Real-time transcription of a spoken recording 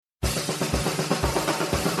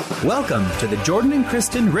Welcome to the Jordan and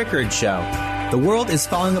Kristen Rickards Show. The world is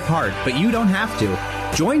falling apart, but you don't have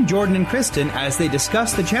to. Join Jordan and Kristen as they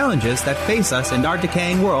discuss the challenges that face us in our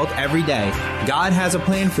decaying world every day. God has a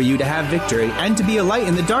plan for you to have victory and to be a light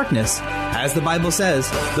in the darkness. As the Bible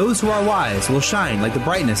says, those who are wise will shine like the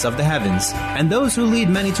brightness of the heavens, and those who lead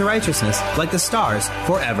many to righteousness like the stars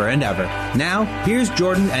forever and ever. Now, here's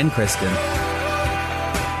Jordan and Kristen.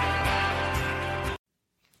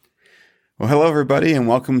 Well, hello, everybody, and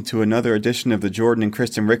welcome to another edition of the Jordan and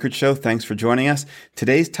Kristen Rickards Show. Thanks for joining us.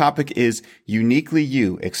 Today's topic is Uniquely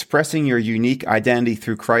You, expressing your unique identity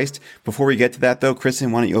through Christ. Before we get to that, though,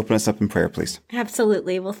 Kristen, why don't you open us up in prayer, please?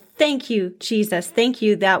 Absolutely. Well, thank you, Jesus. Thank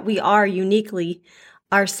you that we are uniquely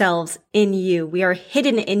ourselves in you. We are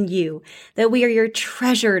hidden in you, that we are your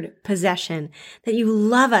treasured possession, that you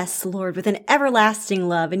love us, Lord, with an everlasting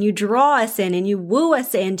love, and you draw us in and you woo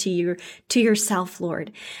us into yourself,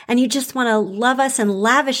 Lord. And you just want to love us and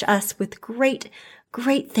lavish us with great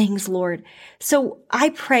things, Lord. So I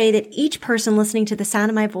pray that each person listening to the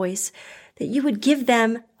sound of my voice, that you would give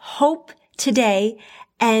them hope today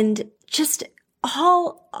and just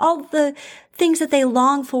all the things that they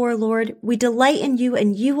long for, Lord. We delight in you,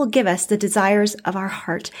 and you will give us the desires of our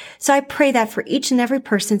heart. So I pray that for each and every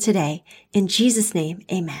person today. In Jesus' name,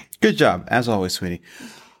 amen. Good job, as always, sweetie.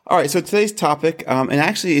 All right, so today's topic, and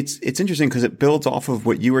actually it's interesting because it builds off of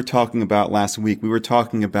what you were talking about last week. We were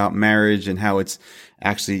talking about marriage and how it's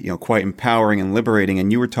actually, quite empowering and liberating.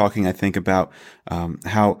 And you were talking, I think, about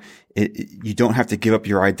how you don't have to give up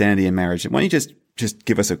your identity in marriage. Why don't you just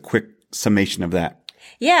give us a quick summation of that?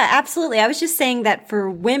 Yeah, absolutely. I was just saying that for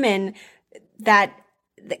women, that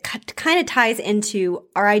kind of ties into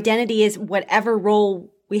our identity is whatever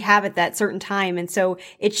role we have at that certain time. And so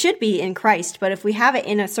it should be in Christ. But if we have it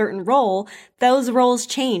in a certain role, those roles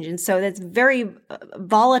change. And so that's a very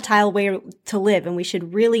volatile way to live. And we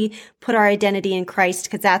should really put our identity in Christ,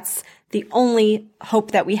 because that's the only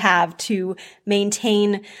hope that we have to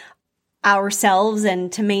maintain ourselves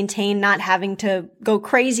and to maintain not having to go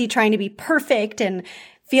crazy trying to be perfect and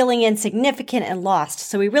feeling insignificant and lost.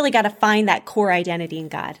 So we really got to find that core identity in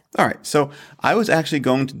God. All right. So I was actually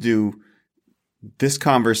going to do this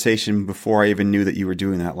conversation before I even knew that you were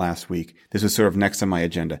doing that last week. This was sort of next on my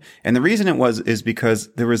agenda. And the reason is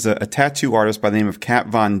because there was a tattoo artist by the name of Kat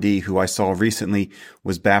Von D, who I saw recently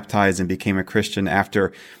was baptized and became a Christian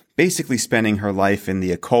after basically spending her life in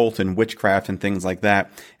the occult and witchcraft and things like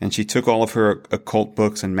that. And she took all of her occult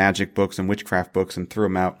books and magic books and witchcraft books and threw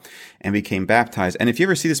them out and became baptized. And if you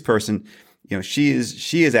ever see this person, she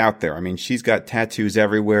is out there. I mean, she's got tattoos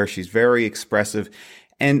everywhere. She's very expressive.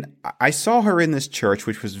 And I saw her in this church,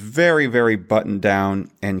 which was very, very buttoned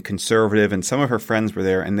down and conservative. And some of her friends were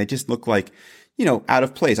there, and they just looked like, out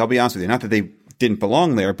of place. I'll be honest with you. Not that they didn't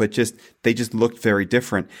belong there, but they just looked very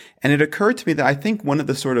different. And it occurred to me that I think one of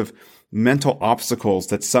the sort of mental obstacles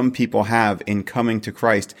that some people have in coming to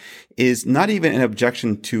Christ is not even an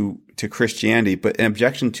objection to Christianity, but an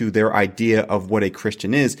objection to their idea of what a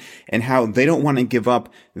Christian is and how they don't want to give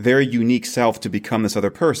up their unique self to become this other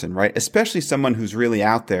person, right? Especially someone who's really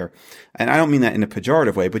out there. And I don't mean that in a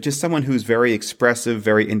pejorative way, but just someone who's very expressive,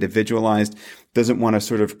 very individualized, doesn't want to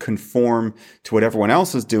sort of conform to what everyone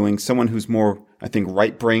else is doing. Someone who's more, I think,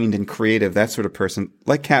 right-brained and creative, that sort of person,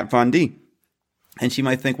 like Kat Von D. And she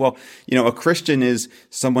might think, well, a Christian is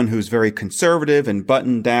someone who's very conservative and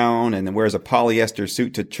buttoned down and wears a polyester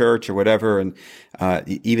suit to church or whatever. And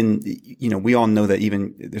even, we all know that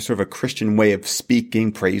even there's sort of a Christian way of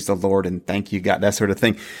speaking, praise the Lord and thank you, God, that sort of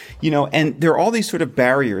thing. And there are all these sort of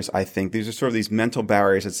barriers, I think. These are sort of these mental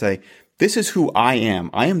barriers that say, this is who I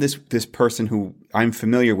am. I am this person who I'm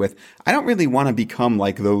familiar with. I don't really want to become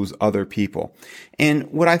like those other people. And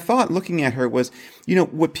what I thought looking at her was,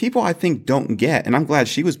 what people I think don't get, and I'm glad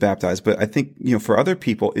she was baptized, but I think, for other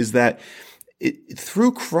people is that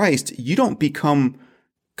through Christ, you don't become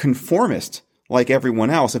conformist like everyone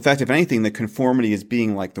else. In fact, if anything, the conformity is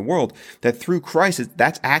being like the world, that through Christ,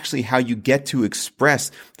 that's actually how you get to express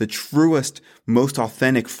the truest, most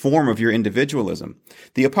authentic form of your individualism.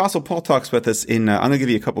 The Apostle Paul talks about this in, I'm going to give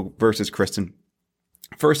you a couple verses, Kristen.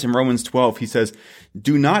 First, in Romans 12, he says,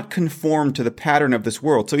 do not conform to the pattern of this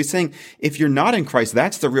world. So he's saying, if you're not in Christ,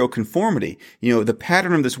 that's the real conformity. The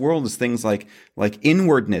pattern of this world is things like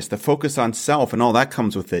inwardness, the focus on self, and all that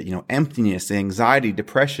comes with it. Emptiness, anxiety,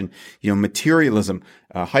 depression, materialism,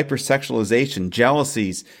 hypersexualization,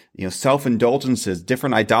 jealousies, self-indulgences,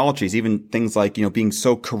 different idolatries, even things like, being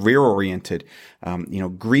so career-oriented,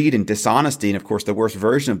 greed and dishonesty, and of course the worst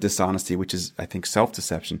version of dishonesty, which is, I think,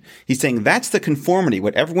 self-deception. He's saying that's the conformity,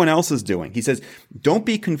 what everyone else is doing. He says, don't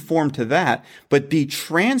be conformed to that, but be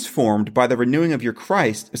transformed by the renewing of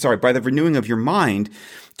by the renewing of your mind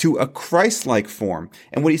to a Christ-like form.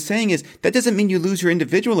 And what he's saying is, that doesn't mean you lose your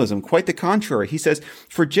individualism. Quite the contrary. He says,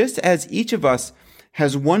 for just as each of us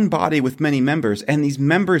has one body with many members, and these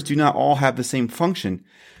members do not all have the same function,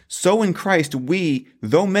 so in Christ we,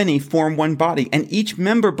 though many, form one body, and each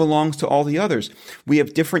member belongs to all the others. We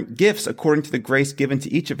have different gifts according to the grace given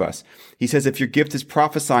to each of us. He says, if your gift is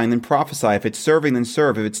prophesying, then prophesy. If it's serving, then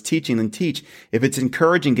serve. If it's teaching, then teach. If it's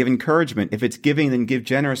encouraging, give encouragement. If it's giving, then give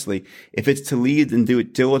generously. If it's to lead, then do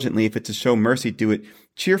it diligently. If it's to show mercy, do it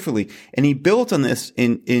cheerfully. And he builds on this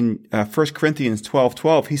in 1 Corinthians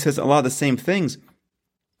 12:12. He says a lot of the same things.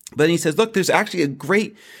 But then he says, look, there's actually a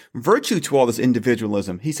great virtue to all this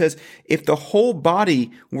individualism. He says, if the whole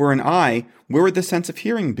body were an eye, where would the sense of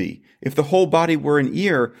hearing be? If the whole body were an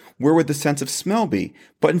ear, where would the sense of smell be?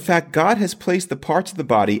 But in fact, God has placed the parts of the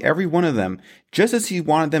body, every one of them, just as he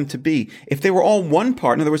wanted them to be. If they were all one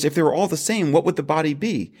part, in other words, if they were all the same, what would the body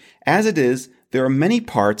be? As it is, there are many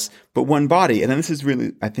parts, but one body. And then this is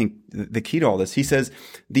really, I think, the key to all this. He says,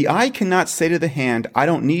 the eye cannot say to the hand, I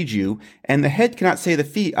don't need you, and the head cannot say to the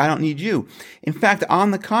feet, I don't need you. In fact,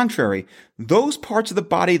 on the contrary, those parts of the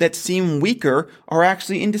body that seem weaker are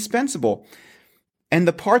actually indispensable. And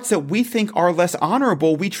the parts that we think are less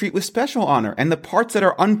honorable, we treat with special honor. And the parts that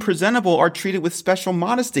are unpresentable are treated with special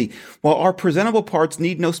modesty, while our presentable parts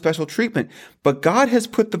need no special treatment. But God has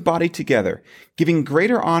put the body together, giving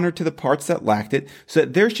greater honor to the parts that lacked it, so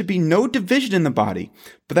that there should be no division in the body,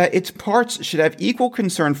 but that its parts should have equal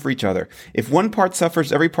concern for each other. If one part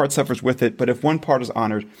suffers, every part suffers with it. But if one part is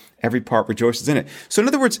honored, every part rejoices in it. So in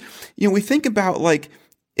other words, we think about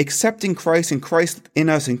accepting Christ and Christ in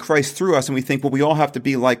us and Christ through us, and we think, well, we all have to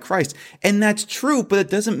be like Christ. And that's true, but it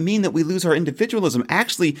doesn't mean that we lose our individualism.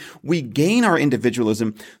 Actually, we gain our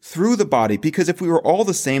individualism through the body, because if we were all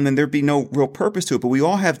the same, then there'd be no real purpose to it. But we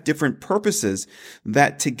all have different purposes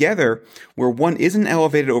that together, where one isn't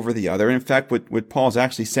elevated over the other. And in fact, what Paul's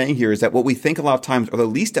actually saying here is that what we think a lot of times are the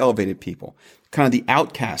least elevated people, kind of the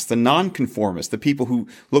outcasts, the nonconformists, the people who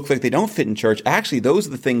look like they don't fit in church. Actually, those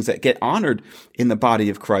are the things that get honored in the body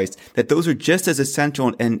of Christ, that those are just as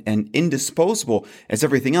essential and indisposable as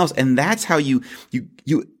everything else. And that's how you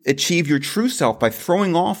achieve your true self, by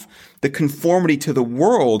throwing off the conformity to the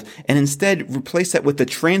world and instead replace that with the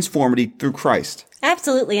transformity through Christ.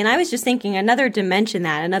 Absolutely. And I was just thinking another dimension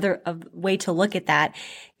another way to look at that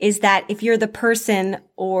is that if you're the person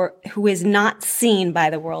who is not seen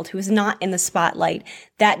by the world, who is not in the spotlight,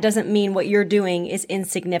 that doesn't mean what you're doing is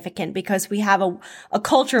insignificant, because we have a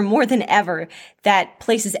culture more than ever that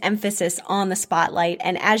places emphasis on the spotlight.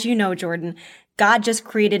 And as you know, Jordan, God just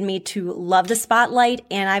created me to love the spotlight,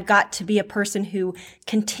 and I've got to be a person who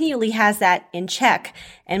continually has that in check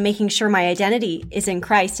and making sure my identity is in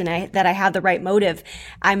Christ and that I have the right motive.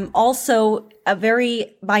 I'm also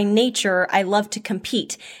by nature, I love to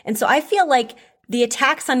compete. And so I feel like the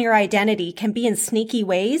attacks on your identity can be in sneaky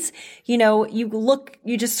ways.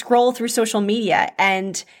 You just scroll through social media,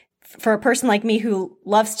 and for a person like me who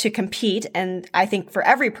loves to compete, and I think for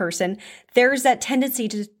every person, there's that tendency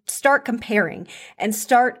to start comparing and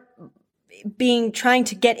start trying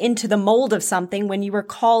to get into the mold of something when you were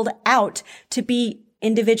called out to be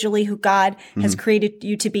individually who God has created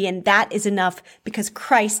you to be. And that is enough, because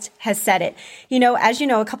Christ has said it. As you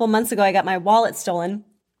know, a couple months ago, I got my wallet stolen,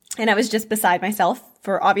 and I was just beside myself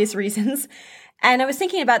for obvious reasons. And I was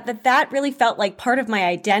thinking about that really felt like part of my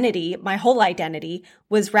identity, my whole identity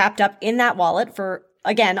was wrapped up in that wallet for,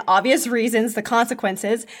 again, obvious reasons, the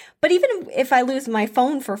consequences. But even if I lose my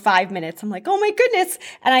phone for 5 minutes, I'm like, oh my goodness.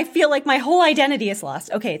 And I feel like my whole identity is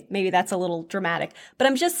lost. Okay, maybe that's a little dramatic, but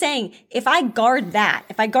I'm just saying, if I guard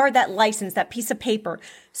that license, that piece of paper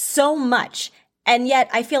so much, and yet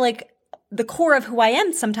I feel like the core of who I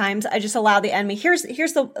am, sometimes I just allow the enemy. Here's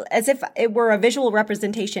as if it were a visual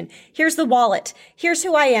representation. Here's the wallet. Here's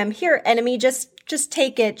who I am. Here, enemy, just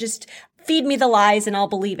take it. Just feed me the lies and I'll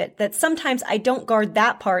believe it. That sometimes I don't guard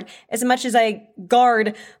that part as much as I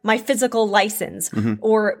guard my physical license,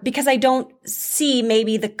 or because I don't see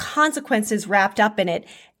maybe the consequences wrapped up in it.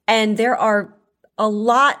 And there are a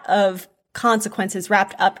lot of consequences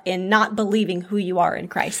wrapped up in not believing who you are in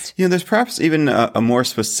Christ. There's perhaps even a more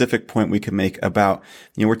specific point we could make about,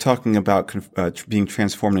 we're talking about being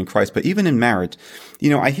transformed in Christ, but even in marriage,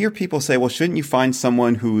 I hear people say, well, shouldn't you find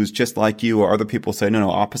someone who's just like you? Or other people say, no,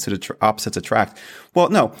 opposites attract. Well,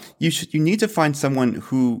 no, you need to find someone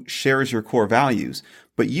who shares your core values.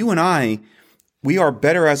 But you and I, we are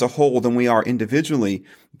better as a whole than we are individually.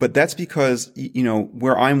 But that's because,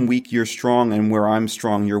 where I'm weak, you're strong, and where I'm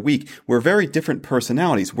strong, you're weak. We're very different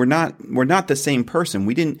personalities. We're not the same person.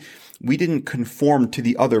 We didn't conform to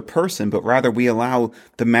the other person, but rather we allow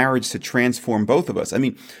the marriage to transform both of us. I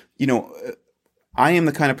mean, I am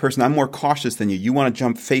the kind of person, I'm more cautious than you. You want to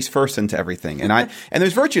jump face first into everything. And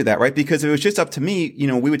there's virtue to that, right? Because if it was just up to me,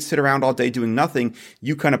 we would sit around all day doing nothing.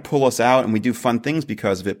 You kind of pull us out and we do fun things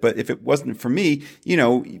because of it. But if it wasn't for me,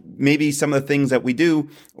 maybe some of the things that we do,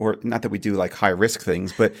 or not that we do like high risk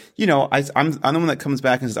things, but I'm the one that comes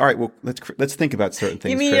back and says, all right, well, let's think about certain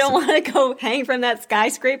things. You mean Kristen. You don't want to go hang from that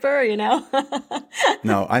skyscraper,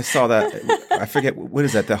 No, I saw that. I forget, what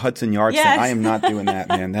is that? The Hudson Yards thing. I am not doing that,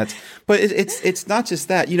 man. But it's not just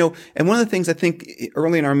that, and one of the things I think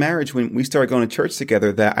early in our marriage when we started going to church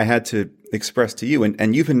together that I had to express to you,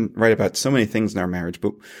 and you've been right about so many things in our marriage,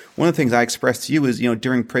 but one of the things I expressed to you is,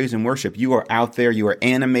 during praise and worship, you are out there, you are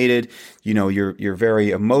animated, you're very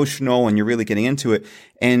emotional and you're really getting into it.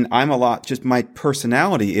 And my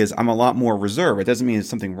personality is I'm a lot more reserved. It doesn't mean there's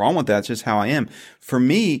something wrong with that. It's just how I am. For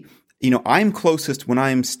me, I'm closest when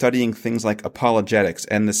I'm studying things like apologetics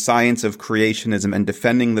and the science of creationism and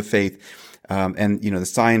defending the faith. And the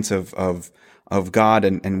science of God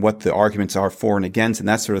and what the arguments are for and against and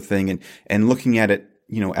that sort of thing, and looking at it,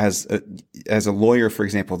 as a lawyer, for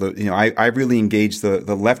example, I really engage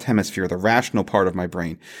the left hemisphere, the rational part of my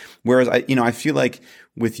brain. Whereas I feel like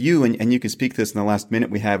with you, and you can speak this in the last minute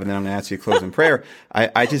we have, and then I'm going to ask you to close in prayer.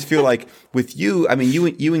 I just feel like with you, I mean,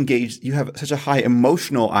 you have such a high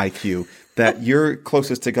emotional IQ that you're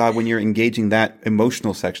closest to God when you're engaging that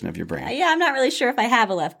emotional section of your brain. Yeah, I'm not really sure if I have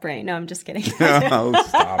a left brain. No, I'm just kidding. Oh,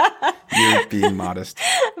 stop. You're being modest.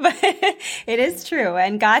 But it is true.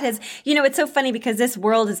 And God has, it's so funny because this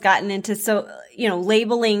world has gotten into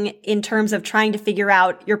labeling in terms of trying to figure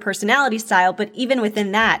out your personality style. But even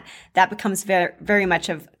within that becomes very, very much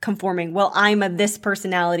of conforming. Well, I'm of this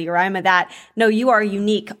personality or I'm of that. No, you are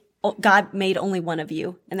unique. God made only one of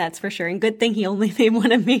you, and that's for sure. And good thing he only made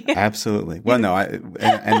one of me. Absolutely. Well, no, and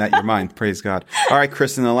that you're mine. Praise God. All right,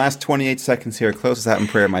 Kristen, the last 28 seconds here. Close us out in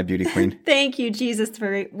prayer, my beauty queen. Thank you, Jesus.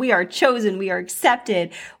 We are chosen. We are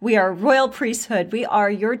accepted. We are royal priesthood. We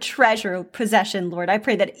are your treasure possession, Lord. I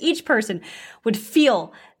pray that each person would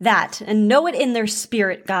feel that and know it in their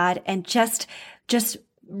spirit, God, and just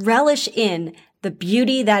relish in the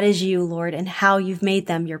beauty that is you, Lord, and how you've made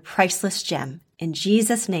them your priceless gem. In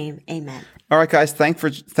Jesus' name, amen. All right, guys,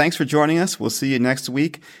 thanks for joining us. We'll see you next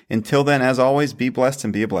week. Until then, as always, be blessed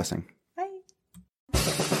and be a blessing. Bye.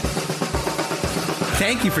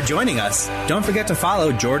 Thank you for joining us. Don't forget to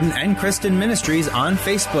follow Jordan and Kristen Ministries on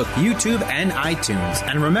Facebook, YouTube, and iTunes.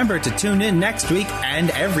 And remember to tune in next week and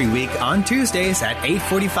every week on Tuesdays at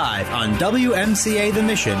 8:45 on WMCA The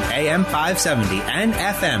Mission, AM 570 and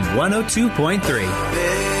FM 102.3.